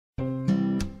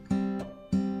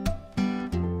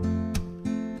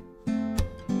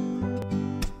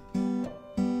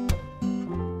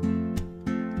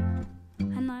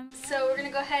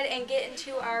ahead and get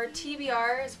into our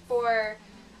TBRs for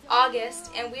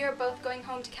August, and we are both going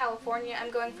home to California.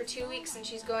 I'm going for 2 weeks, and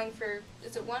she's going for,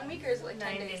 is it 1 week or is it like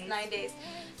 10 days? 9 days.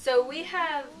 So we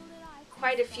have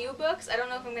quite a few books. I don't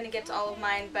know if I'm going to get to all of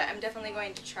mine, but I'm definitely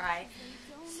going to try.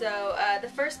 So the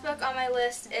first book on my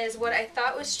list is What I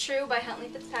Thought Was True by Huntley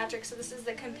Fitzpatrick. So this is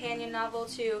the companion novel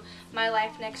to My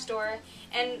Life Next Door.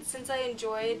 And since I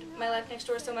enjoyed My Life Next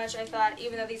Door so much, I thought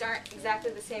even though these aren't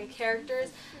exactly the same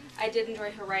characters, I did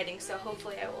enjoy her writing. So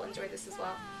hopefully I will enjoy this as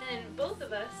well. And both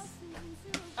of us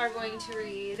are going to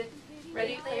read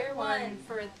Ready Player One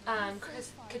for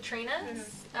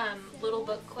Katrina's little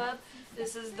book club.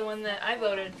 This is the one that I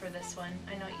voted for this one.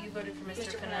 I know you voted for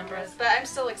Mr. Penumbra's. But I'm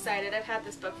still excited. I've had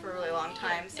this book for a really long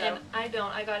time. So. And I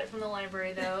don't. I got it from the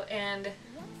library though, and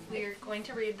we're going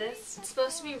to read this. It's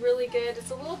supposed to be really good. It's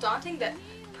a little daunting. The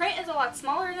print is a lot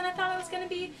smaller than I thought it was going to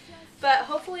be, but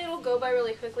hopefully it'll go by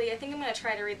really quickly. I think I'm going to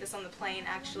try to read this on the plane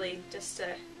actually, just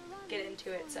to get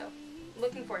into it. So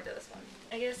looking forward to this one.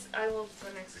 I guess I will go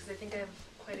next because I think I have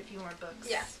quite a few more books.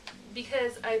 Yeah.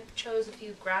 Because I chose a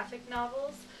few graphic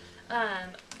novels.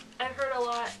 I've heard a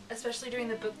lot, especially during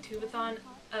the booktubeathon,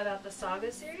 about the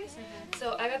Saga series.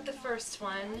 So I got the first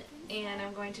one, and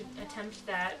I'm going to attempt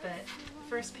that, but the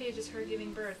first page is her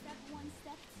giving birth.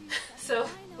 So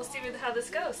we'll see how this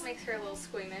goes. Makes her a little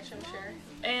squeamish, I'm sure.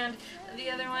 And the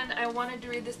other one, I wanted to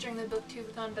read this during the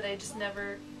booktubeathon, but I just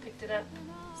never picked it up.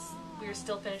 We were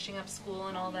still finishing up school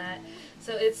and all that.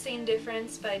 So it's Same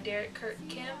Difference by Derek Kurt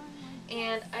Kim.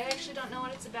 And I actually don't know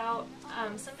what it's about.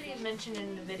 Somebody had mentioned it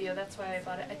in the video, that's why I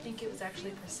bought it. I think it was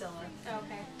actually Priscilla.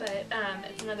 Okay. But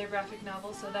it's another graphic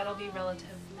novel, so that'll be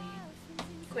relatively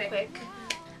quick.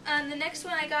 The next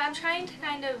one I got, I'm trying to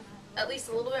kind of at least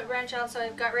a little bit branch out, so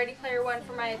I've got Ready Player One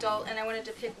for my adult, and I wanted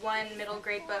to pick one middle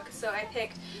grade book, so I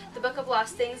picked The Book of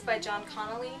Lost Things by John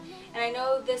Connolly. And I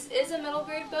know this is a middle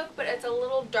grade book, but it's a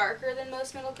little darker than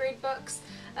most middle grade books.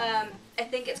 I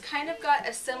think it's kind of got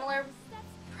a similar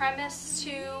premise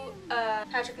to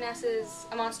Patrick Ness's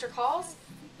A Monster Calls.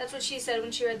 That's what she said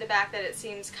when she read the back, that it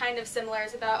seems kind of similar.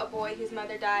 It's about a boy whose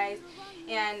mother dies,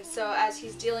 and so as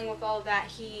he's dealing with all of that,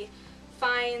 he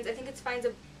finds, I think it's finds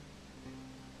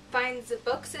the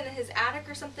books in his attic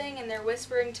or something, and they're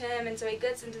whispering to him, and so he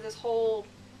gets into this whole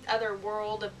other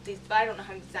world of these, I don't know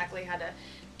exactly how to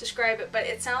describe it, but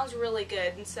it sounds really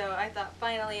good, and so I thought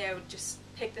finally I would just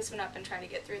pick this one up and try to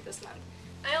get through it this month.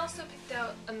 I also picked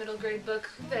out a middle grade book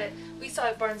that we saw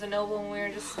at Barnes & Noble when we were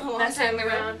just messing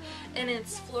around, and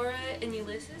it's Flora and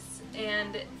Ulysses,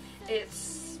 and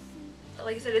it's,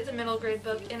 like I said, it's a middle grade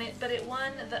book, and but it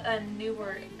won the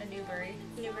Newbery Prize?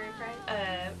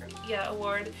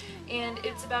 Award, and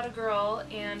it's about a girl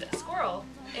and a squirrel.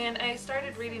 And I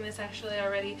started reading this actually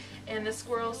already, and the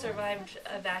squirrel survived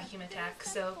a vacuum attack,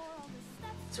 so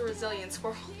it's a resilient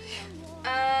squirrel.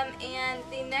 And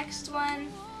the next one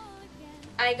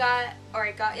I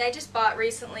just bought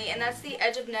recently, and that's The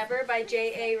Edge of Never by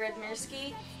J.A.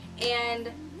 Redmirsky.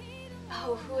 And,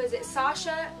 who is it?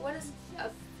 Sasha, what is a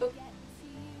book?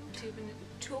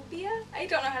 Tupia? I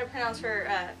don't know how to pronounce her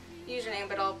username,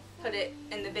 but I'll put it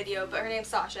in the video. But her name's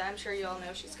Sasha. I'm sure you all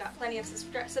know she's got plenty of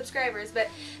subscribers. But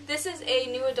this is a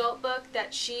new adult book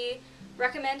that she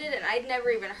recommended, and I'd never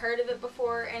even heard of it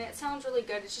before, and it sounds really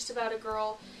good. It's just about a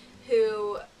girl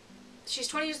who, she's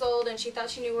 20 years old, and she thought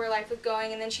she knew where life was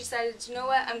going, and then she decided, you know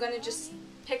what, I'm going to just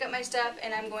pick up my stuff,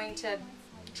 and I'm going to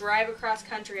drive across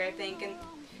country, I think.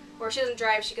 Or she doesn't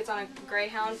drive, she gets on a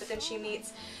Greyhound, but then she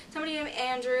meets somebody named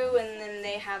Andrew, and then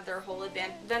they have their whole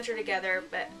adventure together.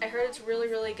 But I heard it's really,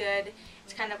 really good.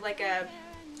 It's kind of like a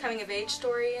coming-of-age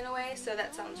story in a way, so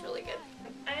that sounds really good.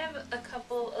 I have a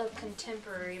couple of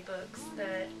contemporary books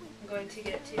that I'm going to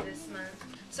get to this month.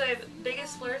 So I have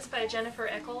Biggest Flirts by Jennifer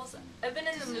Eccles. I've been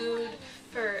in the mood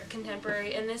for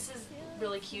contemporary, and this is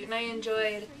really cute, and I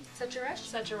enjoyed Such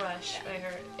a Rush by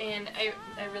her, and I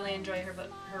really enjoy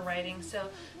her writing, so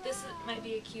this might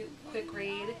be a cute, quick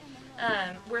read.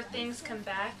 Where Things Come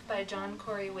Back by John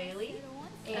Corey Whaley.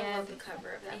 And I love the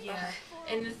cover of that book.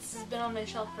 And this has been on my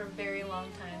shelf for a very long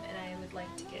time, and I would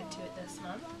like to get to it this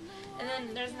month. And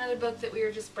then there's another book that we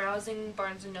were just browsing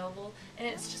Barnes & Noble, and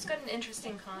it's just got an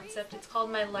interesting concept. It's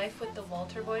called My Life with the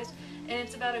Walter Boys, and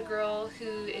it's about a girl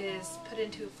who is put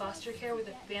into foster care with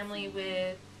a family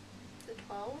with... Is it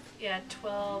 12? Yeah,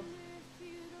 12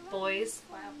 boys.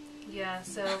 Wow. Yeah,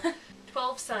 so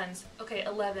 12 sons. Okay,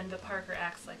 11, but Parker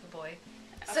acts like a boy.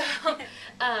 So,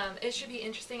 it should be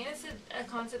interesting, and it's a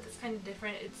concept that's kind of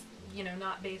different. It's, you know,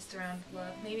 not based around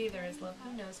love. Maybe there is love,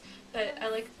 who knows. But I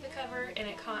liked the cover, and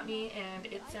it caught me, and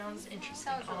it sounds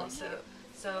interesting also. Really,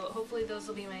 so hopefully those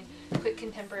will be my quick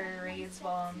contemporary reads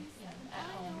while I'm at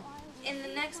home. And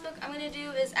the next book I'm going to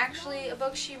do is actually a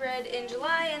book she read in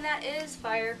July, and that is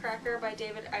Firecracker by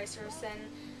David Iserson.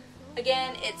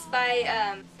 Again, it's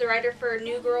by the writer for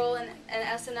New Girl and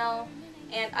SNL,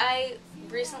 and I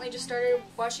recently just started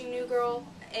watching New Girl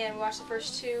and watched the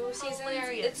first 2 seasons.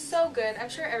 Hilarious. It's so good. I'm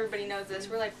sure everybody knows this.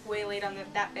 We're like way late on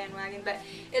that bandwagon, but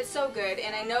it's so good,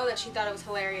 and I know that she thought it was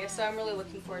hilarious, so I'm really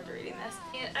looking forward to reading this.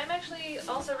 And I'm actually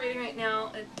also reading right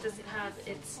now, it doesn't have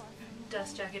its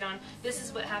dust jacket on, This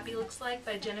Is What Happy Looks Like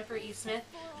by Jennifer E. Smith.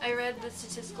 I read The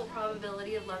Statistical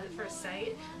Probability of Love at First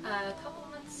Sight a couple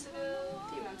months ago.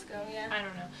 A few months ago, yeah. I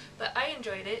don't know. But I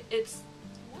enjoyed it. It's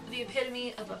the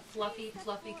epitome of a fluffy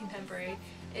contemporary.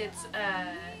 It's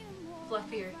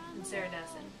fluffier than Sarah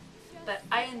Dessen. But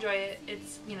I enjoy it.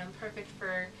 It's, you know, perfect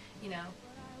for, you know,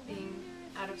 being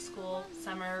out of school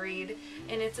summer read.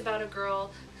 And it's about a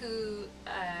girl who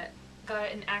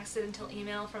got an accidental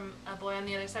email from a boy on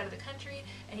the other side of the country,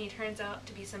 and he turns out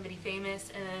to be somebody famous,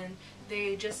 and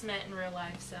they just met in real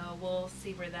life, so we'll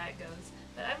see where that goes.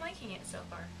 But I'm liking it so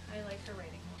far. I like her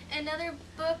writing. Another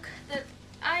book that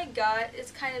I got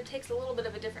is kind of takes a little bit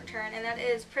of a different turn, and that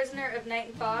is Prisoner of Night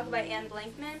and Fog by Anne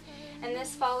Blankman. And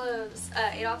this follows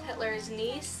Adolf Hitler's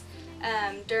niece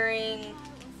during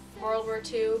World War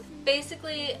II.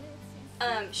 Basically,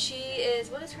 she is,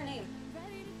 what is her name?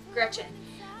 Gretchen.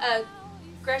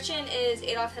 Gretchen is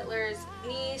Adolf Hitler's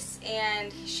niece,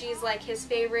 and she's like his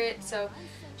favorite, so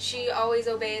she always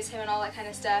obeys him and all that kind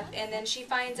of stuff. And then she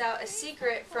finds out a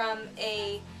secret from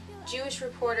a Jewish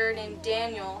reporter named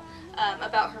Daniel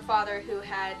about her father who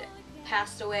had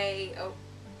passed away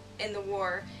in the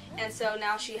war. And so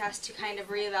now she has to kind of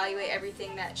reevaluate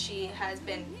everything that she has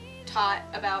been taught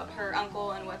about her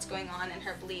uncle and what's going on and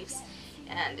her beliefs.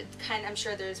 And it's kind of, I'm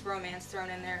sure there's romance thrown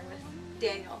in there with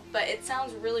Daniel, but it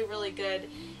sounds really, really good,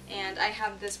 and I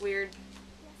have this weird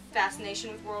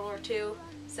fascination with World War II,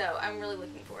 so I'm really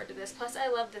looking forward to this. Plus, I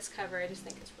love this cover. I just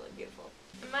think it's really beautiful.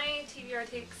 My TBR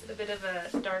takes a bit of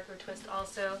a darker twist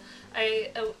also.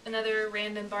 Another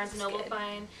random Barnes & Noble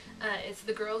find. It's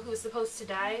The Girl Who Was Supposed to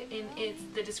Die, and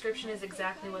the description is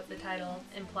exactly what the title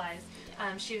implies.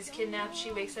 She was kidnapped,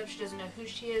 she wakes up, she doesn't know who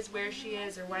she is, where she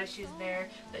is, or why she's there,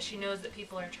 but she knows that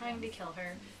people are trying to kill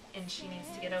her, and she needs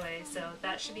to get away. So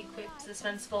that should be quick,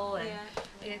 suspenseful,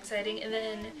 and exciting. And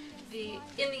then In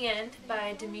the End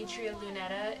by Demetria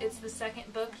Lunetta. It's the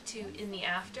second book to In the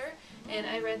After, and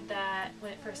I read that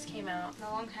when it first came out. A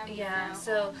long time ago. Yeah,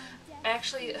 so I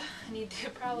actually need to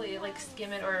probably like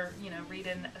skim it or, you know, read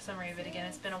a summary of it again.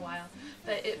 It's been a while.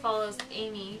 But it follows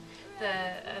Amy,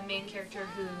 the main character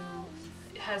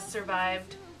who has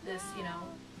survived this, you know,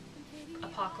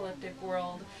 apocalyptic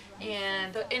world,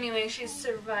 and anyway, she's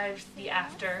survived the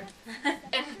after,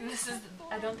 and this is,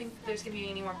 I don't think there's going to be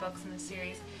any more books in this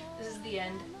series. This is the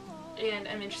end, and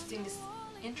I'm interested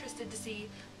to see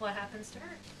what happens to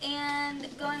her. And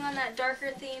going on that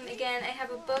darker theme again, I have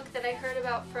a book that I heard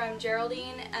about from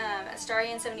Geraldine at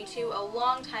Starian 72 a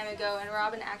long time ago, and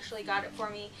Robin actually got it for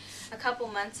me a couple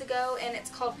months ago, and it's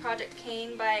called Project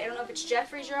Cain by, I don't know if it's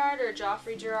Jeffrey Gerard or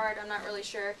Joffrey Gerard, I'm not really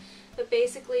sure, but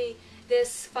basically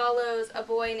this follows a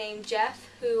boy named Jeff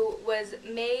who was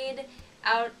made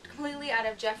completely out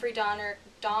of Jeffrey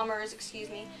Dahmer's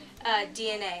DNA.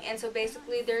 And so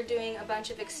basically they're doing a bunch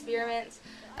of experiments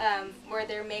where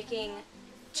they're making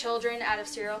children out of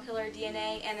serial killer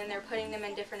DNA, and then they're putting them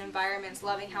in different environments,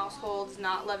 loving households,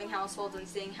 not loving households, and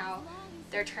seeing how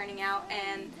they're turning out.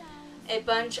 And a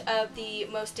bunch of the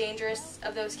most dangerous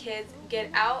of those kids get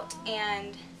out,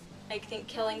 and I think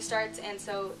killing starts, and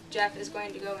so Jeff is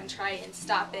going to go and try and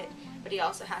stop it, but he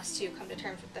also has to come to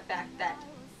terms with the fact that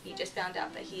he just found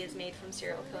out that he is made from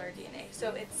serial killer DNA.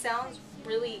 So it sounds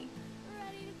really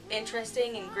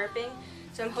interesting and gripping,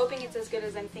 so I'm hoping it's as good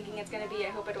as I'm thinking it's going to be. I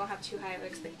hope I don't have too high of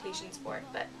expectations for it,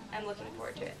 but I'm looking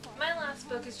forward to it. My last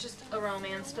book is just a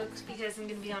romance book because I'm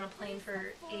going to be on a plane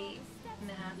for 8.5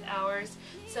 hours.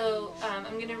 So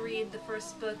I'm going to read the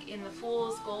first book in the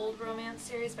Fool's Gold romance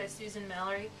series by Susan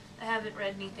Mallory. I haven't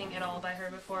read anything at all by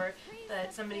her before,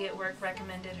 but somebody at work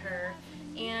recommended her,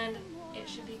 and it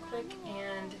should be quick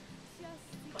and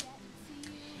fun.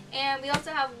 And we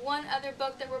also have one other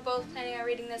book that we're both planning on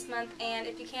reading this month, and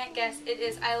if you can't guess, it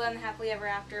is Isla and the Happily Ever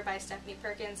After by Stephanie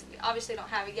Perkins. We obviously don't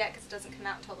have it yet because it doesn't come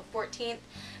out until the 14th,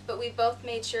 but we both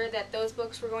made sure that those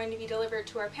books were going to be delivered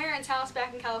to our parents' house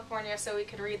back in California so we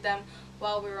could read them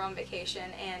while we were on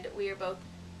vacation, and we are both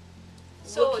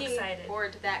So looking excited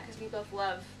forward to that because we both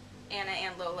love Anna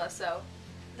and Lola. So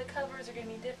the covers are going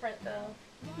to be different though.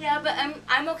 yeah, but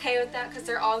I'm okay with that because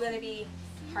they're all going to be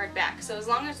hardback. So as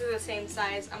long as they're the same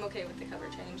size, I'm okay with the cover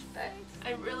change. But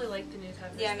I really like the new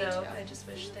covers yeah, me though. too. I just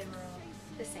wish they were all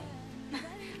the same.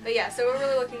 But yeah, so we're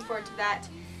really looking forward to that.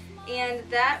 And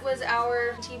that was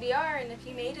our TBR, and if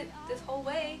you made it this whole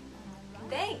way,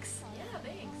 thanks! Yeah,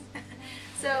 thanks.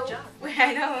 So, Good job.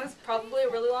 I know, it was probably a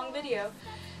really long video.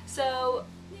 So,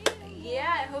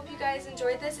 yeah, I hope you guys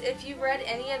enjoyed this. If you've read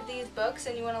any of these books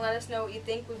and you want to let us know what you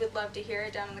think, we would love to hear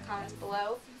it down in the comments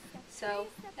below. So,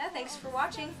 yeah, thanks for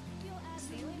watching.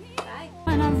 See you later. Bye.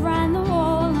 When I've run the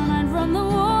wall and I'd run the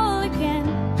wall again.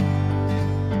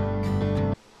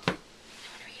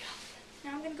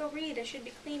 Now I'm gonna go read. I should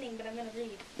be cleaning, but I'm gonna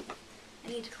read. I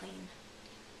need to clean.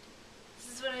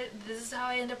 This is how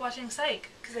I end up watching Psych,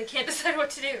 because I can't decide what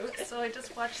to do, so I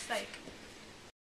just watch Psych.